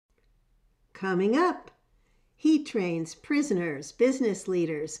Coming up, he trains prisoners, business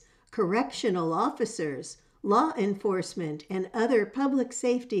leaders, correctional officers, law enforcement, and other public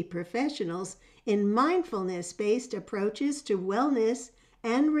safety professionals in mindfulness-based approaches to wellness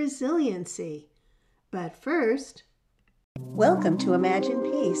and resiliency. But first, welcome to Imagine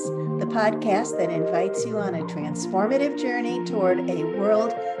Peace, the podcast that invites you on a transformative journey toward a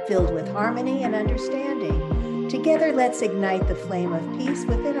world filled with harmony and understanding. Together, let's ignite the flame of peace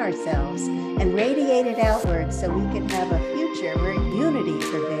within ourselves and radiate it outward so we can have a future where unity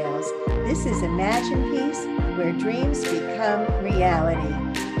prevails. This is Imagine Peace, where dreams become reality.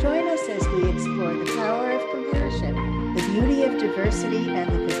 Join us as we explore the power of compassion, the beauty of diversity,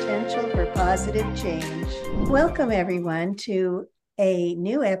 and the potential for positive change. Welcome, everyone, to a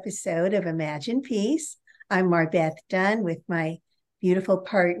new episode of Imagine Peace. I'm Marbeth Dunn with my beautiful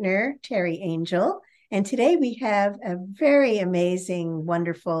partner, Terry Angel. And today we have a very amazing,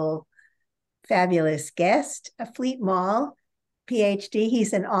 wonderful, fabulous guest, Fleet Maull, PhD.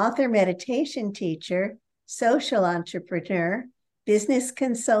 He's an author, meditation teacher, social entrepreneur, business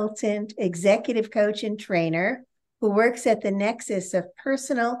consultant, executive coach, and trainer who works at the nexus of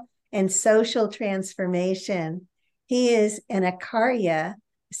personal and social transformation. He is an Acharya,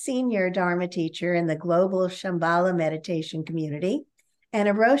 senior Dharma teacher in the global Shambhala meditation community, and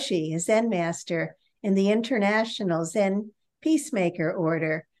a Roshi, a Zen master in the International Zen Peacemaker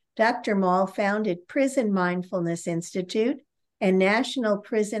Order. Dr. Maull founded Prison Mindfulness Institute and National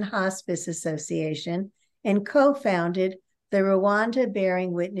Prison Hospice Association and co-founded the Rwanda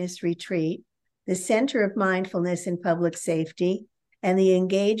Bearing Witness Retreat, the Center of Mindfulness in Public Safety, and the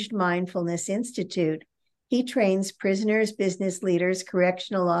Engaged Mindfulness Institute. He trains prisoners, business leaders,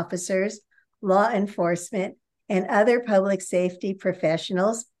 correctional officers, law enforcement, and other public safety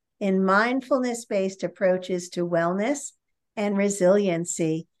professionals in mindfulness-based approaches to wellness and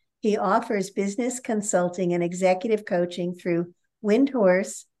resiliency. He offers business consulting and executive coaching through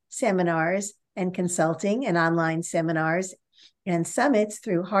Windhorse seminars and consulting and online seminars and summits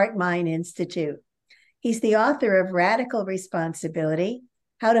through Heart Mind Institute. He's the author of Radical Responsibility,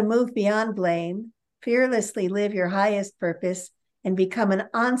 How to Move Beyond Blame, Fearlessly Live Your Highest Purpose, and Become an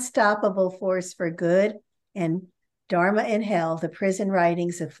Unstoppable Force for Good, and Dharma in Hell, the Prison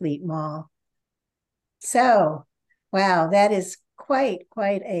Writings of Fleet Maull. So, wow, that is quite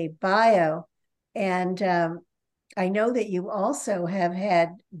a bio. And I know that you also have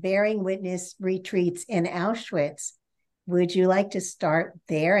had bearing witness retreats in Auschwitz. Would you like to start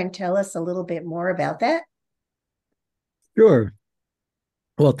there and tell us a little bit more about that? Sure.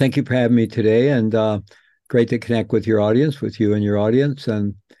 Well, thank you for having me today, and great to connect with your audience, with you and your audience.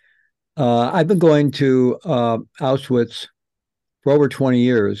 And I've been going to Auschwitz for over 20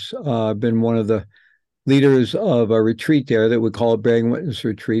 years. I've been one of the leaders of a retreat there that we call a Bearing Witness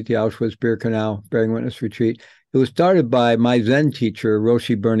Retreat, the Auschwitz-Birkenau Bearing Witness Retreat. It was started by my Zen teacher,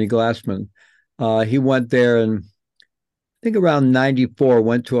 Roshi Bernie Glassman. He went there and I think around 94,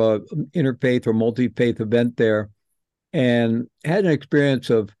 went to a interfaith or multi-faith event there and had an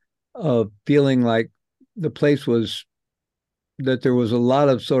experience of feeling like the place was, that there was a lot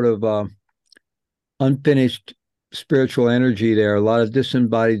of sort of unfinished spiritual energy there, a lot of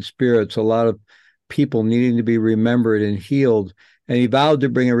disembodied spirits, a lot of people needing to be remembered and healed. And he vowed to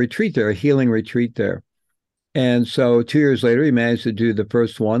bring a retreat there, a healing retreat there. And so 2 years later, he managed to do the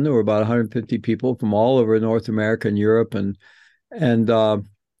first one. There were about 150 people from all over North America and Europe, and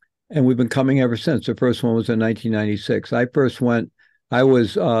we've been coming ever since. The first one was in 1996. I first went, I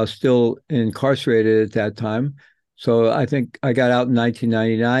was still incarcerated at that time. So I think I got out in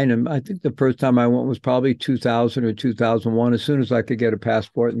 1999, and I think the first time I went was probably 2000 or 2001, as soon as I could get a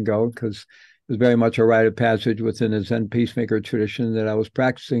passport and go, because it was very much a rite of passage within the Zen peacemaker tradition that I was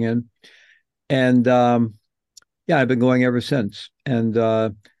practicing in. And yeah, I've been going ever since. And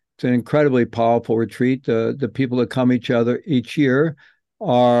it's an incredibly powerful retreat. The people that come each year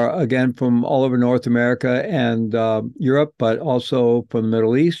are, again, from all over North America and Europe, but also from the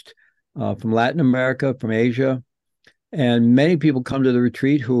Middle East, from Latin America, from Asia. And many people come to the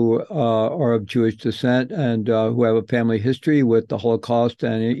retreat who are of Jewish descent and who have a family history with the Holocaust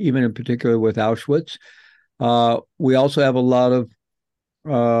and even in particular with Auschwitz. We also have a lot of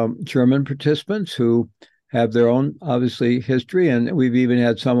German participants who have their own, obviously, history. And we've even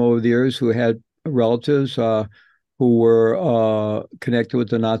had some over the years who had relatives who were connected with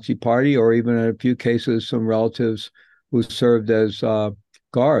the Nazi Party, or even in a few cases, some relatives who served as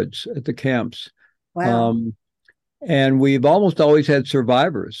guards at the camps. Wow. And we've almost always had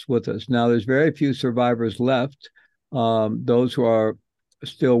survivors with us. Now, there's very few survivors left. Those who are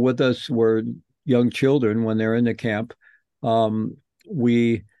still with us were young children when they're in the camp.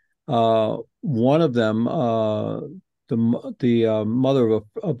 We One of them, the mother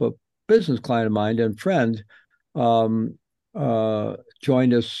of a business client of mine and friend, um,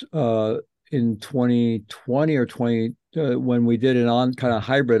 joined us in 2020 or 20 when we did an on kind of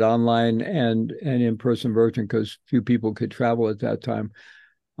hybrid online and in-person version because few people could travel at that time.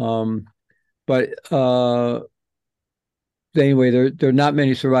 Um, but anyway, there are not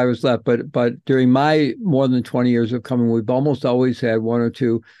many survivors left. But during my more than 20 years of coming, we've almost always had one or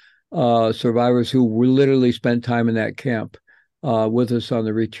two survivors who were literally spent time in that camp with us on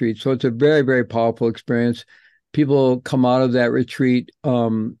the retreat. So it's a very, very powerful experience. People come out of that retreat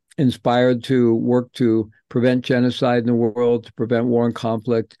inspired to work to prevent genocide in the world, to prevent war and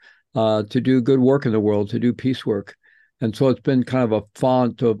conflict, to do good work in the world, to do peace work. And so it's been kind of a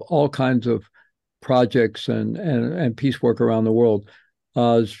font of all kinds of projects and peace work around the world.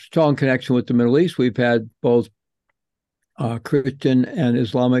 Strong connection with the Middle East. We've had both Christian and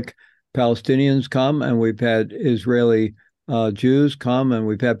Islamic Palestinians come, and we've had Israeli Jews come, and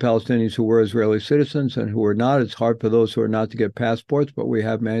we've had Palestinians who were Israeli citizens and who were not. It's hard for those who are not to get passports, but we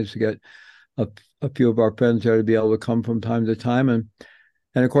have managed to get a few of our friends there to be able to come from time to time. And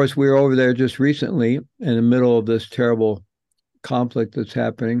of course, we were over there just recently in the middle of this terrible conflict that's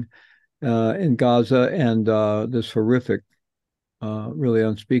happening in Gaza and this horrific, really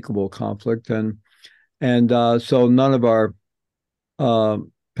unspeakable conflict. And so none of our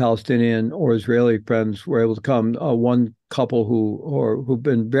Palestinian or Israeli friends were able to come. One couple who've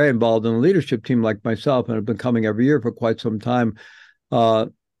been very involved in the leadership team, like myself, and have been coming every year for quite some time,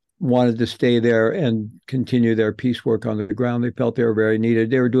 wanted to stay there and continue their peace work on the ground. They felt they were very needed.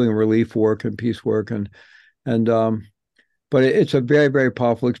 They were doing relief work and peace work, and but it's a very, very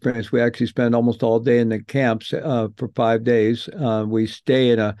powerful experience. We actually spend almost all day in the camps for 5 days. We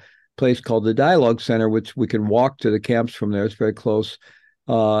stay in a place called the Dialogue Center, which we can walk to the camps from there. It's very close.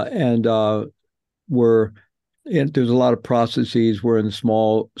 And there's a lot of processes. We're in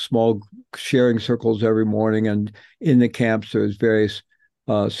small sharing circles every morning. And in the camps, there's various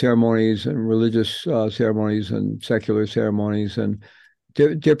ceremonies and religious ceremonies and secular ceremonies and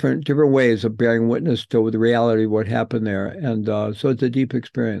different ways of bearing witness to the reality of what happened there. And so it's a deep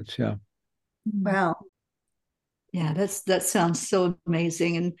experience. Yeah. Wow. Yeah, that sounds so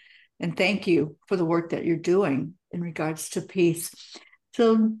amazing. And thank you for the work that you're doing in regards to peace.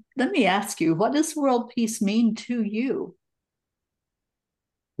 So let me ask you, what does world peace mean to you?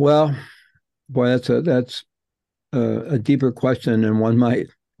 Well, boy, that's a deeper question than one might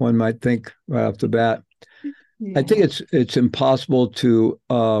think right off the bat. I think Yeah. it's impossible to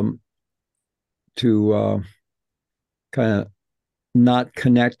kind of not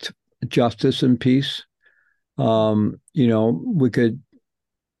connect justice and peace. We could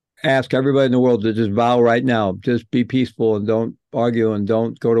ask everybody in the world to just vow right now, just be peaceful and don't argue and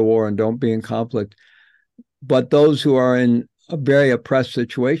don't go to war and don't be in conflict. But those who are in very oppressed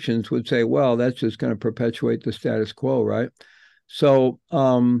situations would say, well, that's just going to perpetuate the status quo, right? So,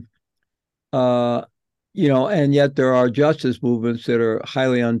 uh, and yet there are justice movements that are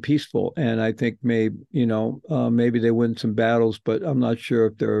highly unpeaceful. And I think maybe they win some battles, but I'm not sure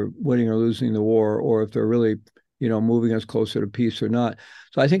if they're winning or losing the war or if they're really, moving us closer to peace or not.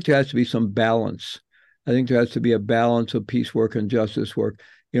 So I think there has to be some balance. I think there has to be a balance of peace work and justice work.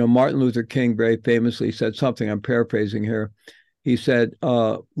 Martin Luther King very famously said something, I'm paraphrasing here. He said,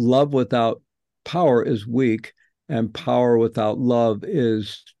 love without power is weak, and power without love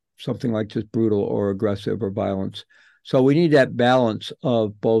is something like just brutal or aggressive or violence. So we need that balance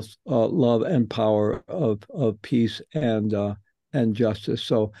of both love and power of peace and justice.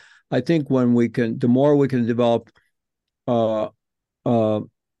 So I think the more we can develop uh, uh,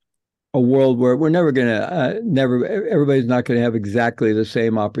 a world where we're never going to, everybody's not going to have exactly the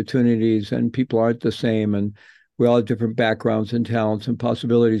same opportunities, and people aren't the same, and we all have different backgrounds and talents and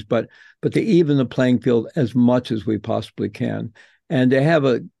possibilities, but to even the playing field as much as we possibly can, and to have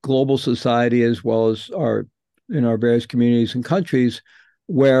a global society as well as in our various communities and countries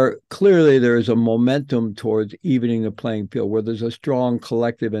where clearly there is a momentum towards evening the playing field, where there's a strong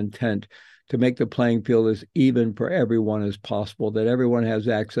collective intent to make the playing field as even for everyone as possible, that everyone has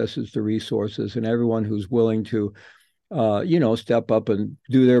access to resources and everyone who's willing to, step up and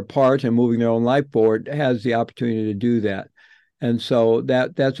do their part in moving their own life forward has the opportunity to do that. And so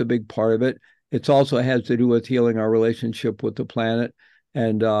that's a big part of it. It also has to do with healing our relationship with the planet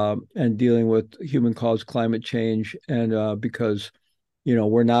and dealing with human-caused climate change. And because,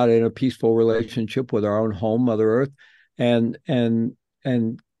 we're not in a peaceful relationship with our own home, Mother Earth, and the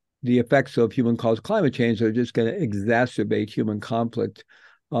effects of human-caused climate change are just going to exacerbate human conflict.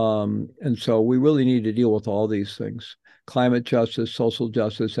 And so we really need to deal with all these things. climate justice, social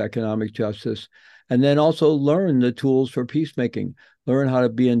justice, economic justice, and then also learn the tools for peacemaking, learn how to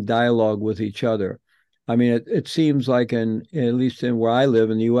be in dialogue with each other. I mean, it seems like at least in where I live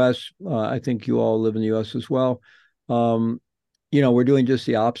in the U.S., I think you all live in the U.S. as well. We're doing just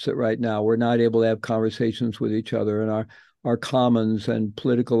the opposite right now. We're not able to have conversations with each other, and our commons and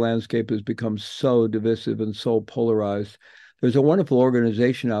political landscape has become so divisive and so polarized. There's a wonderful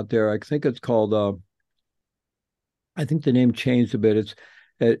organization out there. I think it's called, I think the name changed a bit.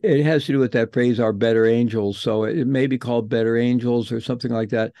 It has to do with that phrase, our better angels. So it may be called Better Angels or something like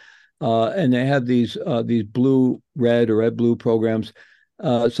that. And they have these blue, red or red, blue programs.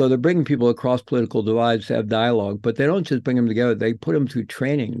 So they're bringing people across political divides to have dialogue, but they don't just bring them together. They put them through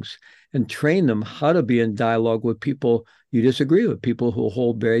trainings and train them how to be in dialogue with people you disagree with, people who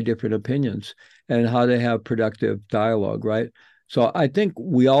hold very different opinions, and how to have productive dialogue, right? So I think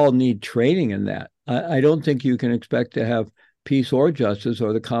we all need training in that. I don't think you can expect to have peace or justice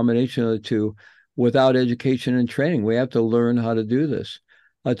or the combination of the two without education and training. We have to learn how to do this.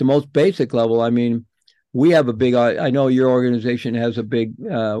 At the most basic level, I mean, we have a big, I know your organization has a big,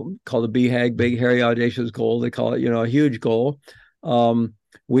 called the BHAG, Big Hairy Audacious Goal. They call it, a huge goal.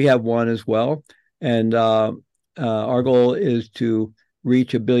 We have one as well. And our goal is to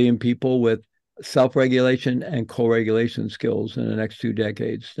reach 1 billion people with self-regulation and co-regulation skills in the next 2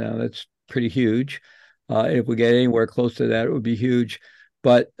 decades. Now, that's pretty huge. If we get anywhere close to that, it would be huge.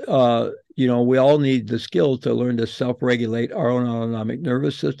 But, we all need the skills to learn to self-regulate our own autonomic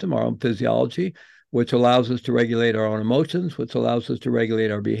nervous system, our own physiology, which allows us to regulate our own emotions, which allows us to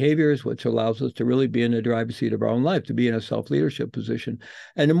regulate our behaviors, which allows us to really be in the driver's seat of our own life, to be in a self-leadership position.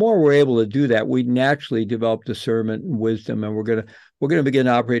 And the more we're able to do that, we naturally develop discernment and wisdom, and we're going to begin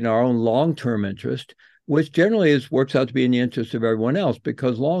to operate in our own long-term interest, which generally works out to be in the interest of everyone else,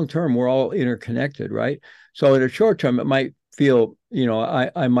 because long-term, we're all interconnected, right? So in the short term, it might feel,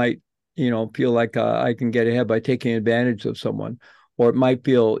 I might, feel like I can get ahead by taking advantage of someone. Or it might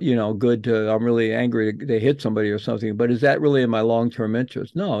feel, good I'm really angry they hit somebody or something. But is that really in my long-term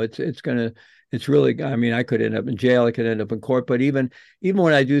interest? No, it's really, I mean, I could end up in jail, I could end up in court. But even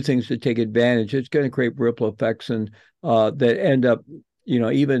when I do things to take advantage, it's going to create ripple effects and that end up,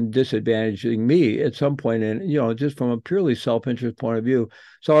 even disadvantaging me at some point. And, just from a purely self-interest point of view.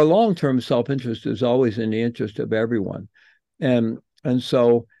 So our long-term self-interest is always in the interest of everyone. And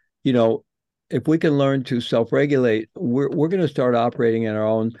so, if we can learn to self-regulate, we're going to start operating in our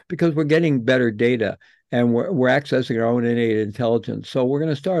own, because we're getting better data and we're accessing our own innate intelligence. So we're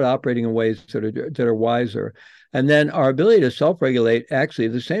going to start operating in ways that are wiser. And then our ability to self-regulate, actually,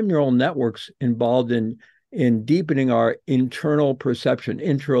 the same neural networks involved in deepening our internal perception,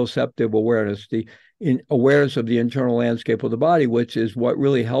 interoceptive awareness, the awareness of the internal landscape of the body, which is what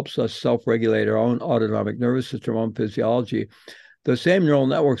really helps us self-regulate our own autonomic nervous system, our own physiology. The same neural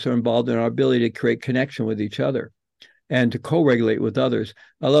networks are involved in our ability to create connection with each other and to co-regulate with others.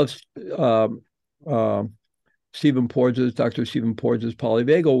 I love Dr. Stephen Porges'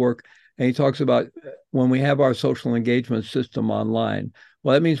 polyvagal work, and he talks about when we have our social engagement system online.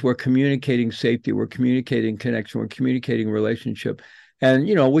 Well, that means we're communicating safety, we're communicating connection, we're communicating relationship. And,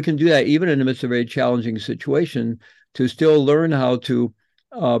 we can do that even in the midst of a very challenging situation, to still learn how to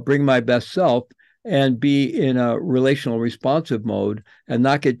bring my best self and be in a relational responsive mode and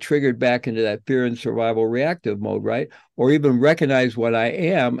not get triggered back into that fear and survival reactive mode, right? Or even recognize what I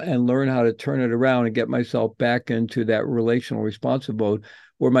am and learn how to turn it around and get myself back into that relational responsive mode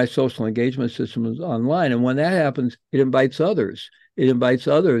where my social engagement system is online. And when that happens, it invites others. It invites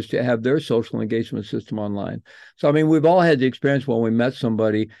others to have their social engagement system online. So, I mean, we've all had the experience when we met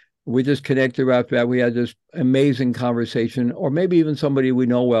somebody, we just connected after that. We had this amazing conversation, or maybe even somebody we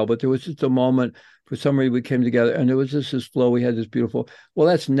know well, but there was just a moment for some reason we came together and there was just this flow. We had this beautiful, well,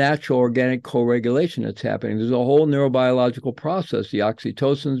 that's natural organic co-regulation that's happening. There's a whole neurobiological process. The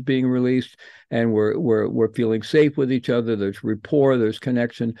oxytocin is being released and we're feeling safe with each other. There's rapport, there's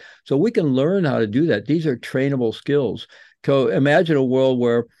connection. So we can learn how to do that. These are trainable skills. So imagine a world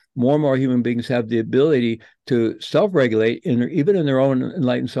where more and more human beings have the ability to self-regulate, even in their own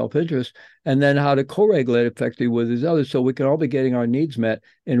enlightened self-interest, and then how to co-regulate effectively with these others, so we can all be getting our needs met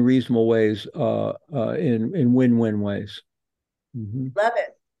in reasonable ways, in win-win ways. Mm-hmm. Love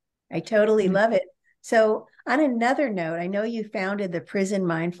it. I totally love it. So on another note, I know you founded the Prison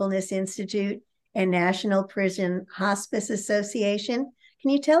Mindfulness Institute and National Prison Hospice Association.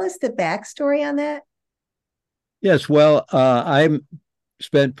 Can you tell us the backstory on that? Yes, well, I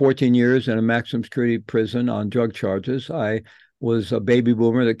spent 14 years in a maximum security prison on drug charges. I was a baby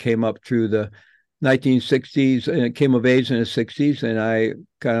boomer that came up through the 1960s and it came of age in the 60s. And I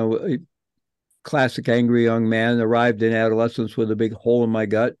kind of classic angry young man, arrived in adolescence with a big hole in my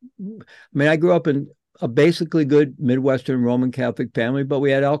gut. I mean, I grew up in a basically good Midwestern Roman Catholic family, but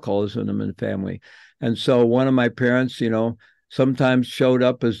we had alcoholism in the family. And so one of my parents, sometimes showed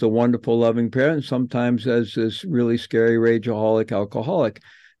up as the wonderful, loving parent, sometimes as this really scary rageaholic alcoholic.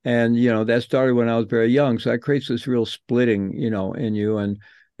 And, that started when I was very young. So that creates this real splitting, in you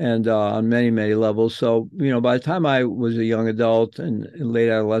and on many, many levels. So, by the time I was a young adult and in late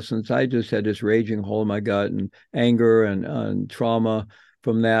adolescence, I just had this raging hole in my gut and anger and trauma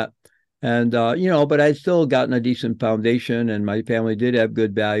from that. And, but I'd still gotten a decent foundation and my family did have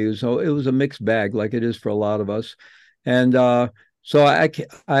good values. So it was a mixed bag like it is for a lot of us. And so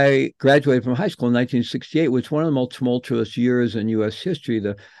I graduated from high school in 1968, which was one of the most tumultuous years in U.S. history,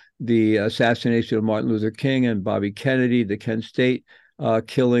 the assassination of Martin Luther King and Bobby Kennedy, the Kent State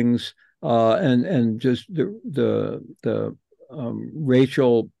killings, and just the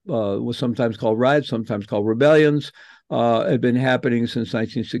racial was sometimes called riots, sometimes called rebellions, had been happening since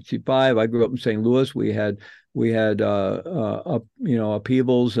 1965. I grew up in St. Louis. We had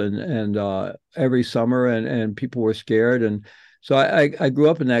upheavals and every summer, and people were scared, and so I grew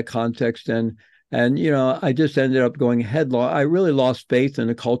up in that context, and I just ended up going headlong. I really lost faith in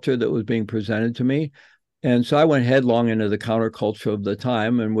the culture that was being presented to me. And so I went headlong into the counterculture of the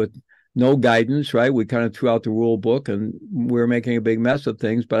time, and with no guidance, right? We kind of threw out the rule book and we were making a big mess of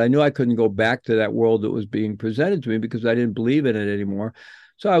things, but I knew I couldn't go back to that world that was being presented to me because I didn't believe in it anymore.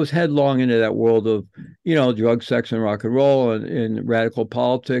 So I was headlong into that world of, drugs, sex, and rock and roll and radical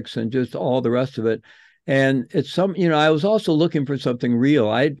politics and just all the rest of it. And it's I was also looking for something real.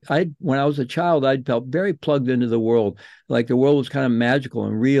 When I was a child, I felt very plugged into the world, like the world was kind of magical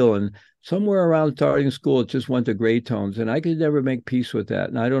and real. And somewhere around starting school, it just went to gray tones, and I could never make peace with that.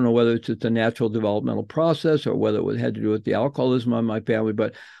 And I don't know whether it's just a natural developmental process or whether it had to do with the alcoholism in my family,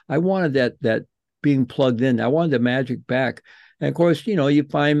 but I wanted that being plugged in. I wanted the magic back. And of course, you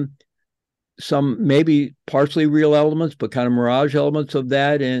find some maybe partially real elements, but kind of mirage elements of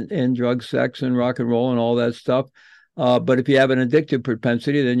that in drugs, sex, and rock and roll and all that stuff. But if you have an addictive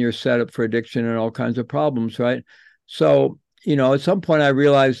propensity, then you're set up for addiction and all kinds of problems, right? So, at some point I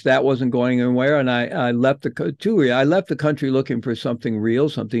realized that wasn't going anywhere, and I left the country looking for something real,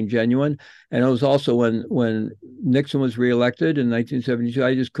 something genuine. And it was also when Nixon was reelected in 1972,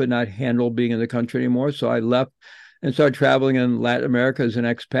 I just could not handle being in the country anymore. So I left and started traveling in Latin America as an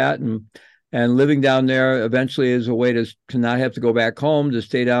expat and living down there eventually as a way to not have to go back home, to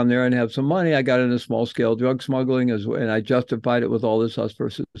stay down there and have some money. I got into small scale drug smuggling and I justified it with all this us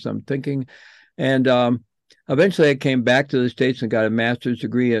versus them thinking. And eventually I came back to the States and got a master's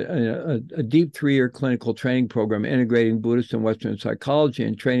degree, a deep 3-year clinical training program integrating Buddhist and Western psychology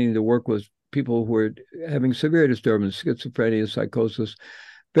and training to work with people who were having severe disturbance, schizophrenia, psychosis.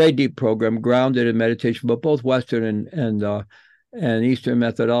 Very deep program, grounded in meditation, but both Western and Eastern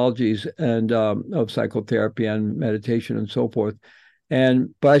methodologies and of psychotherapy and meditation and so forth. But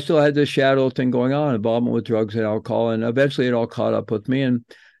I still had this shadow thing going on, involvement with drugs and alcohol, and eventually it all caught up with me,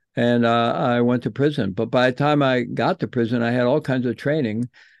 and I went to prison. But by the time I got to prison, I had all kinds of training,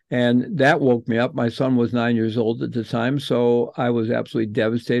 and that woke me up. My son was 9 years old at the time, so I was absolutely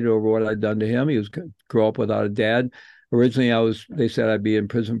devastated over what I'd done to him. He was grew up without a dad. Originally, they said I'd be in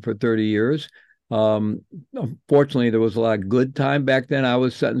prison for 30 years. Unfortunately, there was a lot of good time back then. I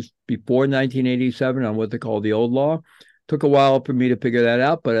was sentenced before 1987 on what they call the old law. Took a while for me to figure that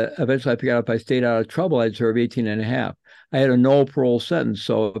out, but eventually I figured out if I stayed out of trouble, I'd serve 18 and a half. I had a no parole sentence.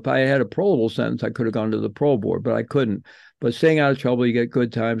 So if I had a parolable sentence, I could have gone to the parole board, but I couldn't. But staying out of trouble, you get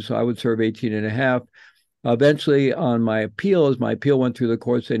good time. So I would serve 18 and a half. Eventually, on my appeal, as my appeal went through the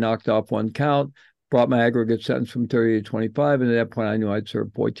courts, they knocked off one count, brought my aggregate sentence from 30 to 25. And at that point, I knew I'd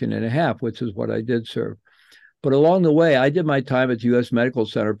serve 14 and a half, which is what I did serve. But along the way, I did my time at the U.S. Medical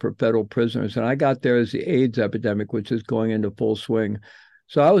Center for Federal Prisoners, and I got there as the AIDS epidemic, which is going into full swing.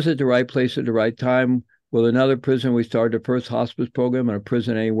 So I was at the right place at the right time. With another prisoner, we started the first hospice program in a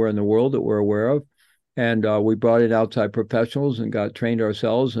prison anywhere in the world that we're aware of. And we brought in outside professionals and got trained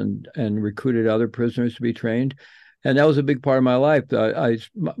ourselves and recruited other prisoners to be trained. And that was a big part of my life.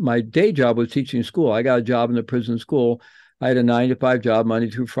 My day job was teaching school. I got a job in the prison school. I had a 9-to-5 job Monday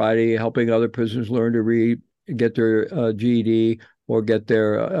through Friday, helping other prisoners learn to read, get their GED, or get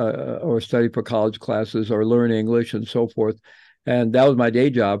their or study for college classes, or learn English and so forth. And that was my day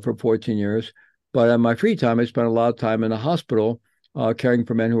job for 14 years. But in my free time, I spent a lot of time in the hospital caring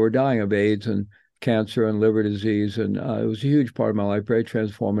for men who were dying of AIDS and cancer and liver disease. And it was a huge part of my life, very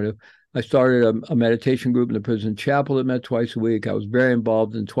transformative. I started a meditation group in the prison chapel that met twice a week. I was very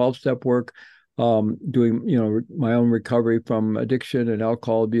involved in 12-step work, doing my own recovery from addiction and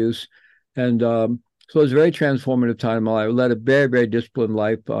alcohol abuse. And so it was a very transformative time in my life. I led a very, very disciplined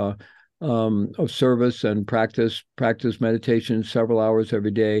life of service and practice meditation several hours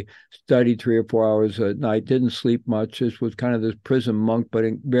every day, studied 3 or 4 hours at night, didn't sleep much, just was kind of this prison monk, but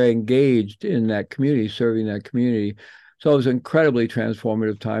very engaged in that community, serving that community. So it was an incredibly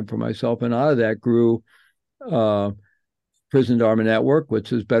transformative time for myself. And out of that grew Prison Dharma Network,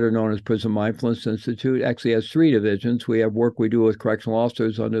 which is better known as Prison Mindfulness Institute, actually has 3 divisions. We have work we do with correctional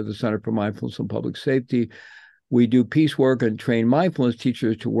officers under the Center for Mindfulness and Public Safety. We do peace work and train mindfulness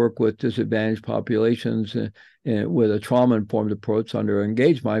teachers to work with disadvantaged populations with a trauma-informed approach under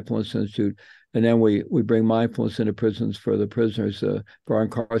Engaged Mindfulness Institute. And then we bring mindfulness into prisons for the prisoners, for our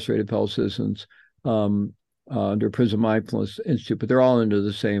incarcerated fellow citizens under Prison Mindfulness Institute. But they're all under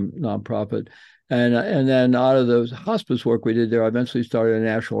the same nonprofit. And then out of the hospice work we did there, I eventually started a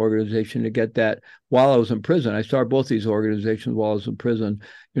national organization to get that while I was in prison. I started both these organizations while I was in prison.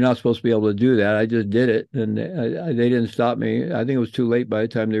 You're not supposed to be able to do that. I just did it, and they didn't stop me. I think it was too late by the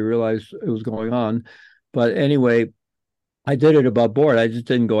time they realized it was going on. But anyway, I did it above board. I just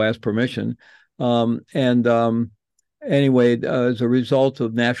didn't go ask permission. Anyway, as a result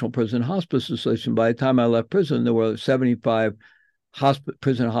of National Prison Hospice Association, by the time I left prison, there were 75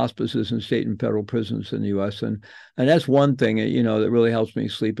 prison hospices in state and federal prisons in the U.S. And that's one thing, that really helps me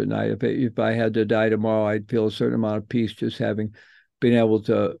sleep at night. If I had to die tomorrow, I'd feel a certain amount of peace just having been able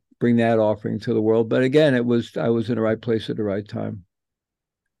to bring that offering to the world. But again, I was in the right place at the right time.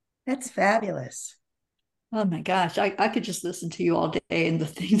 That's fabulous. Oh my gosh, I could just listen to you all day and the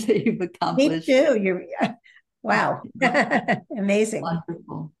things that you've accomplished. Me too. Wow. Amazing.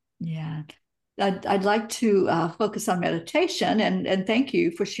 Wonderful. Yeah. I'd like to focus on meditation, and thank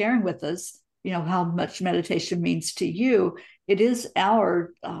you for sharing with us, how much meditation means to you. It is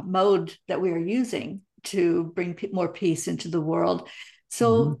our mode that we are using to bring more peace into the world.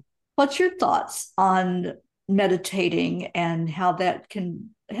 So what's your thoughts on meditating and how that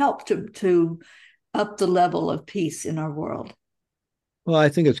can help to up the level of peace in our world? Well, I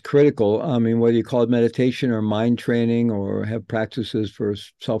think it's critical. I mean, whether you call it meditation or mind training or have practices for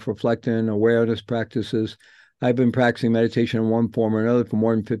self-reflecting, awareness practices, I've been practicing meditation in one form or another for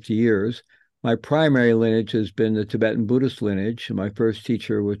more than 50 years. My primary lineage has been the Tibetan Buddhist lineage. My first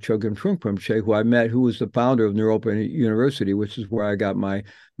teacher was Chogyam Trungpa Rinpoche, who I met, who was the founder of Naropa University, which is where I got my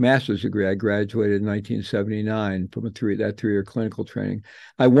master's degree. I graduated in 1979 from that 3-year clinical training.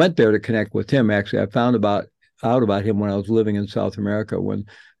 I went there to connect with him. Actually, I found out about him when I was living in South America when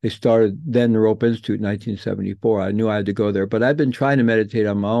they started then the Naropa Institute in 1974. I knew I had to go there, but I've been trying to meditate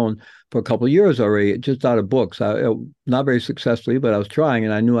on my own for a couple of years already, just out of books. Not very successfully, but I was trying,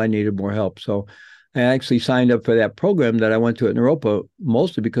 and I knew I needed more help. So I actually signed up for that program that I went to at Naropa,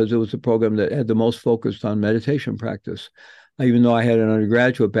 mostly because it was the program that had the most focused on meditation practice. Even though I had an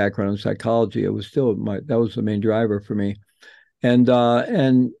undergraduate background in psychology, it was still that was the main driver for me. And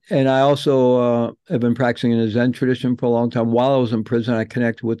I also have been practicing in the Zen tradition for a long time. While I was in prison, I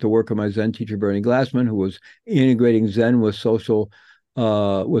connected with the work of my Zen teacher, Bernie Glassman, who was integrating Zen with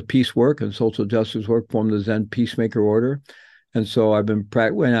with peace work and social justice work, formed the Zen Peacemaker Order. And so I've been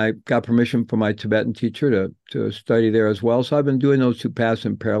when I got permission from my Tibetan teacher to study there as well. So I've been doing those 2 paths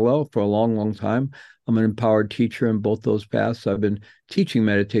in parallel for a long, long time. I'm an empowered teacher in both those paths. I've been teaching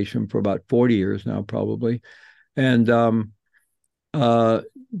meditation for about 40 years now, probably. And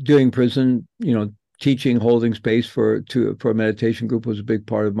during prison, teaching, holding space for a meditation group was a big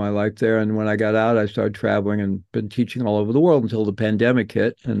part of my life there. And when I got out, I started traveling and been teaching all over the world until the pandemic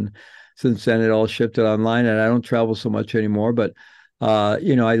hit. And since then, it all shifted online, and I don't travel so much anymore. But I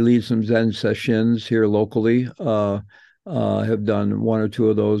lead some Zen sessions here locally. Have done 1 or 2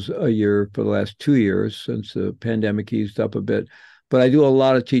 of those a year for the last 2 years since the pandemic eased up a bit. But I do a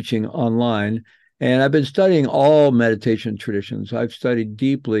lot of teaching online. And I've been studying all meditation traditions. I've studied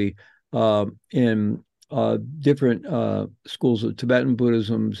deeply in different schools of Tibetan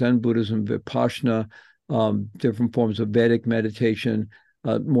Buddhism, Zen Buddhism, Vipassana, different forms of Vedic meditation,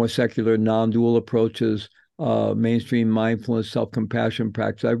 more secular non-dual approaches, mainstream mindfulness, self-compassion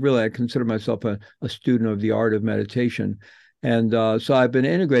practice. I consider myself a student of the art of meditation. And so I've been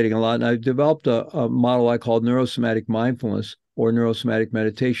integrating a lot, and I've developed a model I call neurosomatic mindfulness, or neurosomatic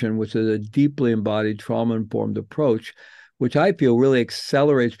meditation, which is a deeply embodied trauma-informed approach, which I feel really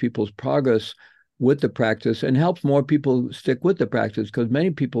accelerates people's progress with the practice and helps more people stick with the practice. Because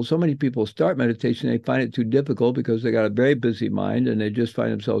so many people start meditation, they find it too difficult because they got a very busy mind and they just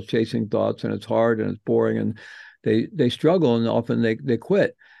find themselves chasing thoughts, and it's hard and it's boring, and they struggle, and often they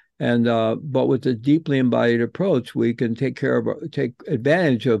quit. And but with a deeply embodied approach, we can take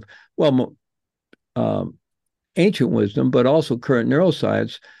advantage of ancient wisdom, but also current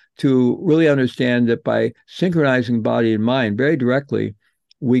neuroscience to really understand that by synchronizing body and mind very directly,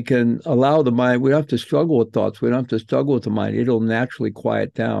 we can allow the mind, we don't have to struggle with thoughts. We don't have to struggle with the mind. It'll naturally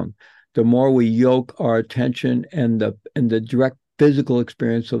quiet down. The more we yoke our attention and the direct physical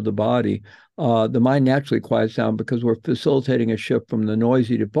experience of the body, the mind naturally quiets down because we're facilitating a shift from the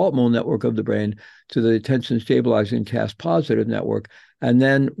noisy default mode network of the brain to the attention stabilizing task positive network. And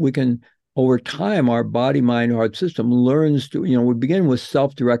then we can, over time, our body, mind, heart system learns to, we begin with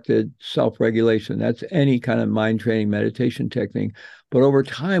self-directed self-regulation. That's any kind of mind training meditation technique. But over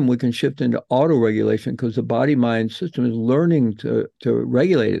time, we can shift into auto-regulation because the body-mind system is learning to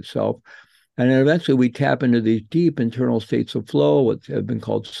regulate itself. And then eventually we tap into these deep internal states of flow, what have been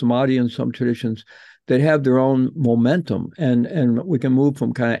called samadhi in some traditions, that have their own momentum. And we can move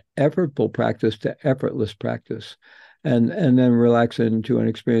from kind of effortful practice to effortless practice. And then relax into and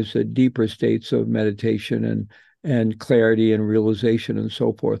experience the deeper states of meditation and clarity and realization and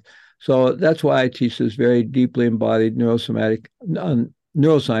so forth. So that's why I teach this very deeply embodied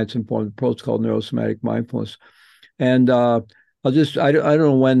neuroscience informed approach called neurosomatic mindfulness. And I don't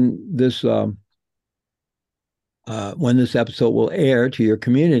know when this episode will air to your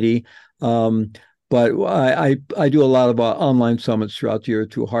community, but I do a lot of online summits throughout the year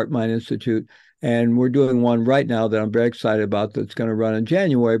through Heart Mind Institute. And we're doing one right now that I'm very excited about that's going to run in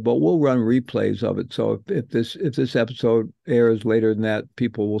January, but we'll run replays of it. So if this episode airs later than that,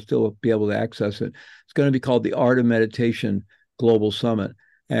 people will still be able to access it. It's going to be called the Art of Meditation Global Summit.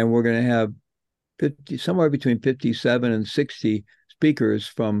 And we're going to have somewhere between 57 and 60 speakers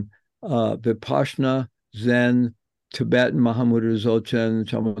from Vipassana, Zen, Tibetan, Mahamudra Dzogchen,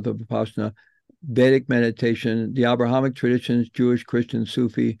 Shamatha Vipassana, Vedic meditation, the Abrahamic traditions, Jewish, Christian,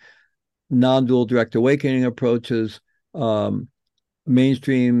 Sufi, non-dual direct awakening approaches,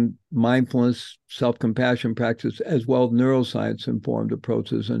 mainstream mindfulness, self-compassion practice, as well as neuroscience-informed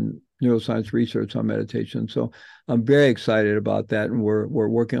approaches and neuroscience research on meditation. So I'm very excited about that, and we're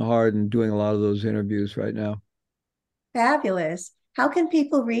working hard and doing a lot of those interviews right now. Fabulous. How can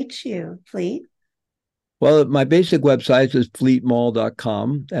people reach you, Fleet? Well, my basic website is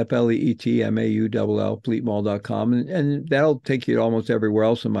fleetmaull.com, FLEETMAULL, fleetmaull.com, and that'll take you to almost everywhere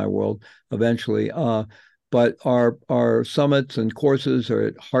else in my world eventually. But our summits and courses are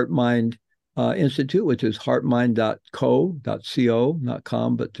at Heart Mind Institute, which is heartmind.co, not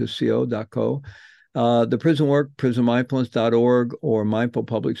com, but to co.co. The prison work, prisonmindfulness.org or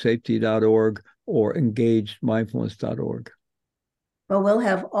mindfulpublicsafety.org or engagedmindfulness.org. Well, we'll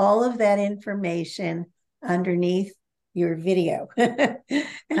have all of that information underneath your video. Well,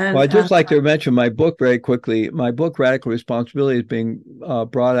 I'd just like to mention my book very quickly. My book, Radical Responsibility, is being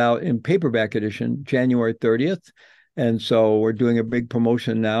brought out in paperback edition January 30th. And so we're doing a big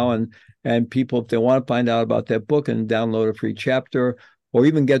promotion now. And people, if they want to find out about that book and download a free chapter or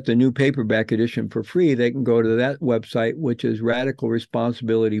even get the new paperback edition for free, they can go to that website, which is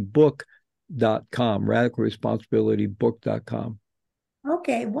radicalresponsibilitybook.com, radicalresponsibilitybook.com.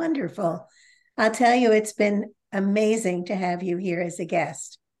 Okay, wonderful. I'll tell you, it's been amazing to have you here as a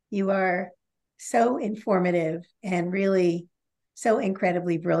guest. You are so informative and really so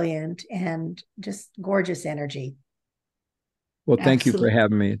incredibly brilliant and just gorgeous energy. Well, thank you for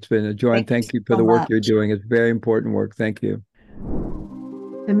having me. It's been a joy, and thank you for the work you're doing. It's very important work. Thank you.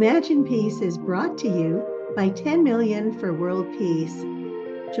 Imagine Peace is brought to you by 10 Million for World Peace.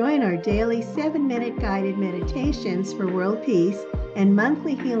 Join our daily 7-minute guided meditations for world peace and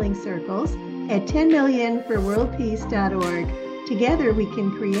monthly healing circles at 10millionforworldpeace.org. Together we can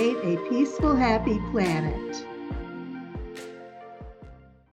create a peaceful, happy planet.